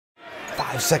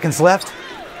5 seconds left.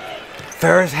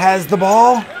 Ferris has the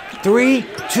ball. 3,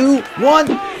 2, 1.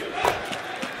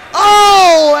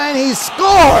 Oh, and he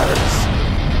scores!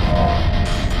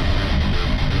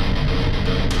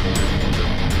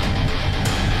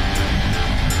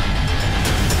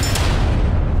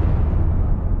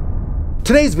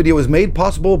 Today's video is made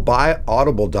possible by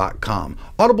Audible.com.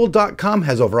 Audible.com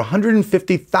has over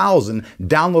 150,000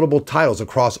 downloadable titles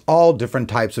across all different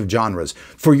types of genres.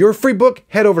 For your free book,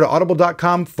 head over to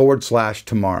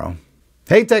audible.com/tomorrow.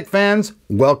 Hey tech fans,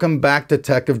 welcome back to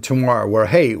Tech of Tomorrow, where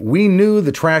hey, we knew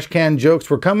the trash can jokes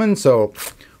were coming, so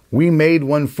we made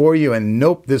one for you. And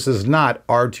nope, this is not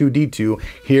R2-D2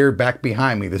 here back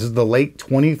behind me. This is the late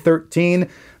 2013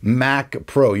 Mac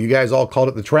Pro. You guys all called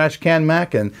it the trash can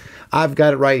Mac, and I've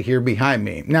got it right here behind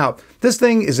me. Now, this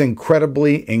thing is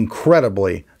incredibly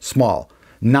small.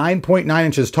 9.9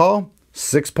 inches tall,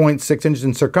 6.6 inches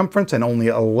in circumference, and only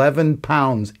 11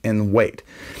 pounds in weight.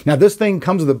 Now, this thing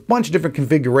comes with a bunch of different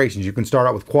configurations. You can start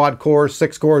out with quad cores,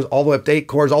 6 cores, all the way up to 8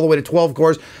 cores, all the way to 12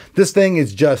 cores. This thing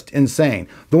is just insane.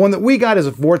 The one that we got is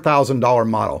a $4,000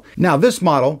 model. Now, this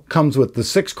model comes with the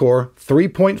 6-core,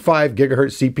 3.5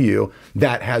 gigahertz CPU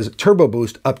that has turbo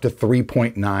boost up to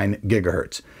 3.9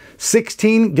 gigahertz.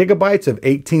 16 gigabytes of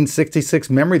 1866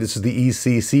 memory. This is the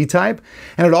ECC type.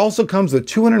 And it also comes with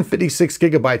 256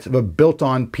 gigabytes of a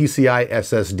built-on PCI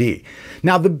SSD.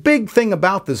 Now, the big thing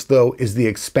about this, though, is the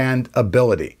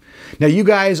expandability. Now, you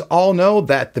guys all know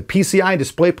that the PCI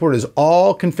DisplayPort is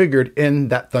all configured in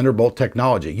that Thunderbolt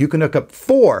technology. You can hook up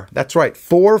 4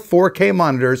 4K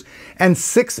monitors and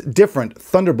 6 different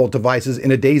Thunderbolt devices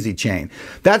in a daisy chain.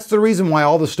 That's the reason why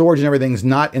all the storage and everything's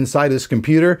not inside this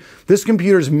computer. This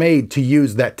computer is made to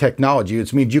use that technology,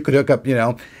 which means you could hook up,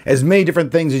 as many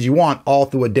different things as you want all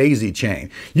through a daisy chain.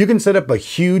 You can set up a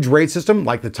huge RAID system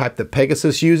like the type that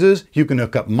Pegasus uses. You can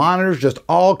hook up monitors, just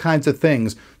all kinds of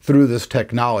things through this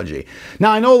technology.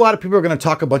 Now, I know a lot of people are going to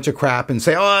talk a bunch of crap and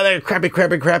say, oh, they're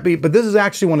crappy, but this is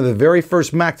actually one of the very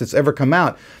first Macs that's ever come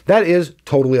out that is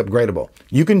totally upgradable.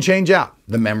 You can change out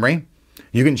the memory,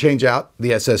 you can change out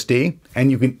the SSD, and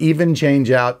you can even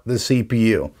change out the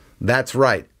CPU. That's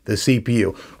right, the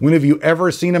CPU. When have you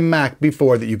ever seen a Mac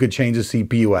before that you could change the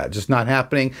CPU at? Just not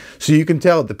happening. So you can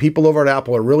tell the people over at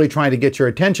Apple are really trying to get your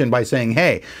attention by saying,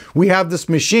 hey, we have this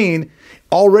machine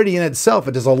already in itself.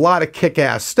 It does a lot of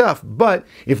kick-ass stuff, but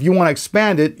if you want to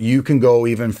expand it, you can go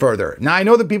even further. Now, I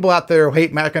know the people out there who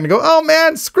hate Mac are going to go, oh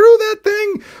man, screw that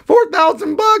thing,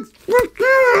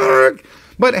 $4,000.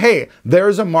 But hey,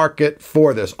 there's a market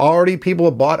for this. Already people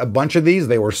have bought a bunch of these.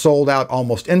 They were sold out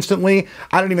almost instantly.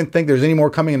 I don't even think there's any more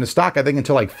coming into stock, I think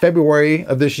until like February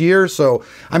of this year. So,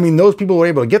 I mean, those people who were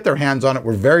able to get their hands on it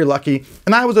were very lucky.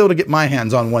 And I was able to get my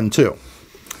hands on one too.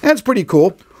 And it's pretty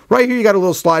cool. Right here, you got a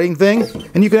little sliding thing,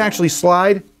 and you can actually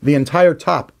slide the entire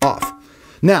top off.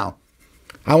 Now,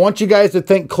 I want you guys to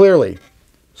think clearly.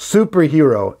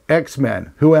 Superhero,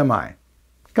 X-Men, who am I?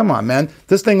 Come on, man.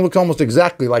 This thing looks almost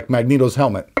exactly like Magneto's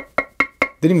helmet.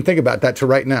 Didn't even think about that till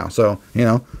right now, so,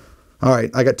 all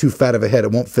right, I got too fat of a head,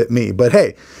 it won't fit me. But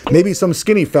hey, maybe some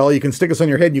skinny fella, you can stick this on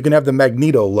your head, you can have the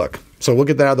Magneto look. So we'll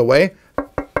get that out of the way.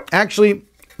 Actually,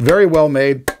 very well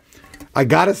made. I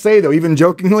gotta say though, even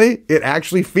jokingly, it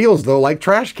actually feels though like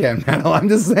trash can metal. I'm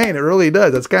just saying, it really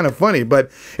does. It's kind of funny, but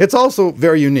it's also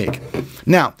very unique.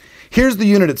 Now, here's the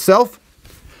unit itself.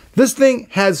 This thing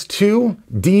has 2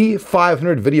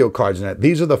 D500 video cards in it.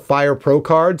 These are the Fire Pro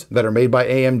cards that are made by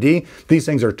AMD. These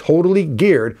things are totally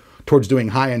geared towards doing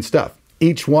high-end stuff.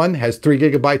 Each one has 3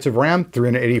 gigabytes of RAM,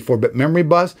 384-bit memory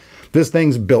bus. This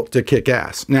thing's built to kick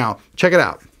ass. Now, check it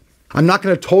out. I'm not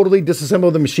going to totally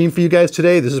disassemble the machine for you guys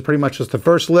today. This is pretty much just the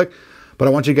first look, but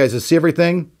I want you guys to see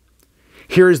everything.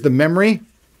 Here is the memory.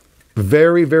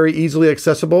 Very, very easily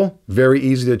accessible. Very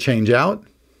easy to change out.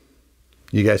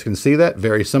 You guys can see that.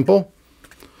 Very simple.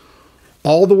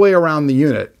 All the way around the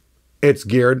unit, it's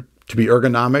geared to be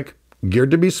ergonomic,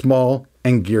 geared to be small,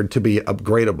 and geared to be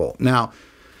upgradable. Now,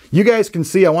 you guys can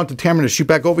see, I want the camera to shoot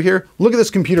back over here. Look at this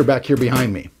computer back here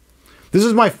behind me. This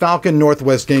is my Falcon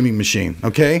Northwest gaming machine,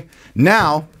 okay?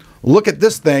 Now, look at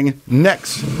this thing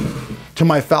next to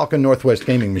my Falcon Northwest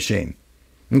gaming machine,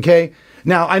 okay?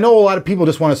 Now, I know a lot of people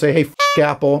just want to say, hey, f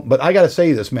Apple, but I got to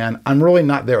say this, man, I'm really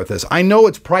not there with this. I know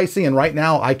it's pricey, and right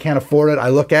now I can't afford it. I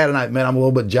look at it and I admit I'm a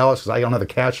little bit jealous because I don't have the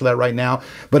cash for that right now.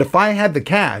 But if I had the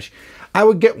cash, I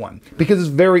would get one because it's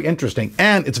very interesting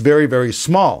and it's very, very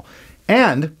small.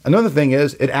 And another thing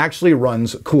is, it actually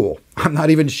runs cool. I'm not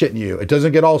even shitting you. It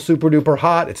doesn't get all super duper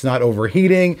hot. It's not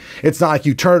overheating. It's not like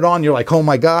you turn it on, you're like, oh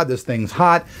my God, this thing's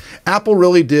hot. Apple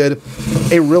really did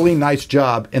a really nice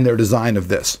job in their design of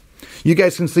this. You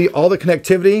guys can see all the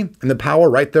connectivity and the power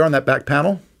right there on that back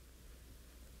panel.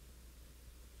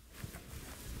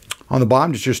 On the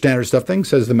bottom, just your standard stuff thing,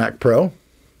 says the Mac Pro.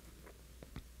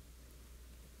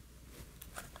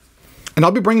 And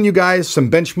I'll be bringing you guys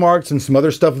some benchmarks and some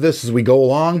other stuff of this as we go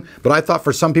along. But I thought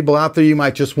for some people out there, you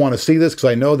might just want to see this because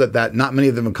I know that not many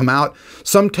of them have come out.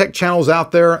 Some tech channels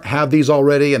out there have these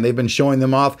already and they've been showing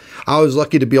them off. I was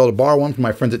lucky to be able to borrow one from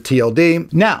my friends at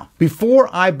TLD. Now, before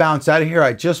I bounce out of here,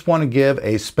 I just want to give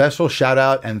a special shout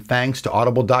out and thanks to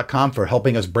Audible.com for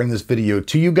helping us bring this video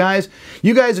to you guys.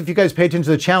 If you guys pay attention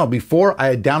to the channel, before I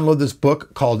had downloaded this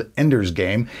book called Ender's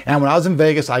Game. And when I was in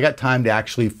Vegas, I got time to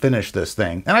actually finish this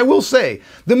thing. And I will say,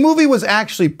 the movie was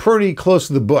actually pretty close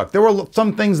to the book. There were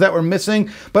some things that were missing,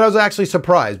 but I was actually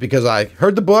surprised because I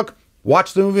heard the book,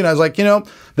 watched the movie, and I was like, you know,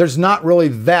 there's not really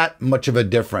that much of a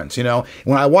difference, you know?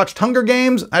 When I watched Hunger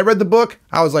Games, I read the book,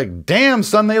 I was like, damn,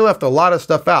 son, they left a lot of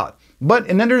stuff out. But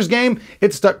in Ender's Game,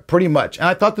 it stuck pretty much. And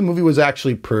I thought the movie was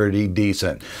actually pretty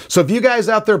decent. So if you guys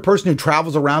out there, a person who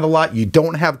travels around a lot, you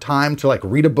don't have time to like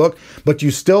read a book, but you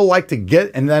still like to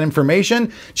get that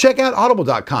information, check out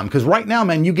Audible.com. Because right now,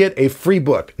 man, you get a free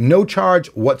book, no charge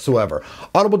whatsoever.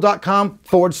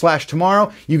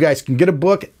 Audible.com/tomorrow. You guys can get a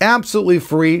book absolutely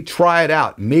free. Try it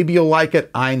out. Maybe you'll like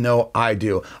it. I know I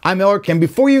do. I'm Eric, and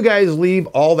before you guys leave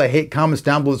all the hate comments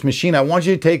down below this machine, I want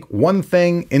you to take one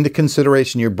thing into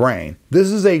consideration in your brain. This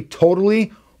is a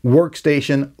totally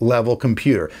workstation level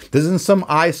computer. This isn't some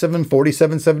i7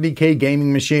 4770K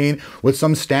gaming machine with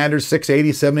some standard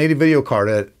 680, 780 video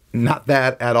card. Not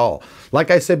that at all. Like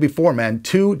I said before, man,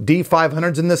 2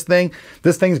 D500s in this thing.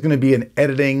 This thing's going to be an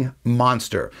editing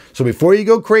monster. So before you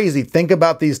go crazy, think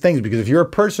about these things, because if you're a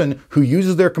person who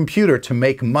uses their computer to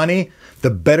make money, the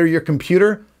better your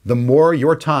computer, the more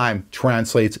your time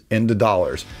translates into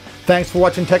dollars. Thanks for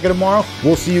watching Tech of Tomorrow.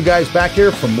 We'll see you guys back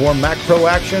here for more Mac Pro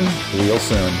action real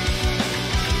soon.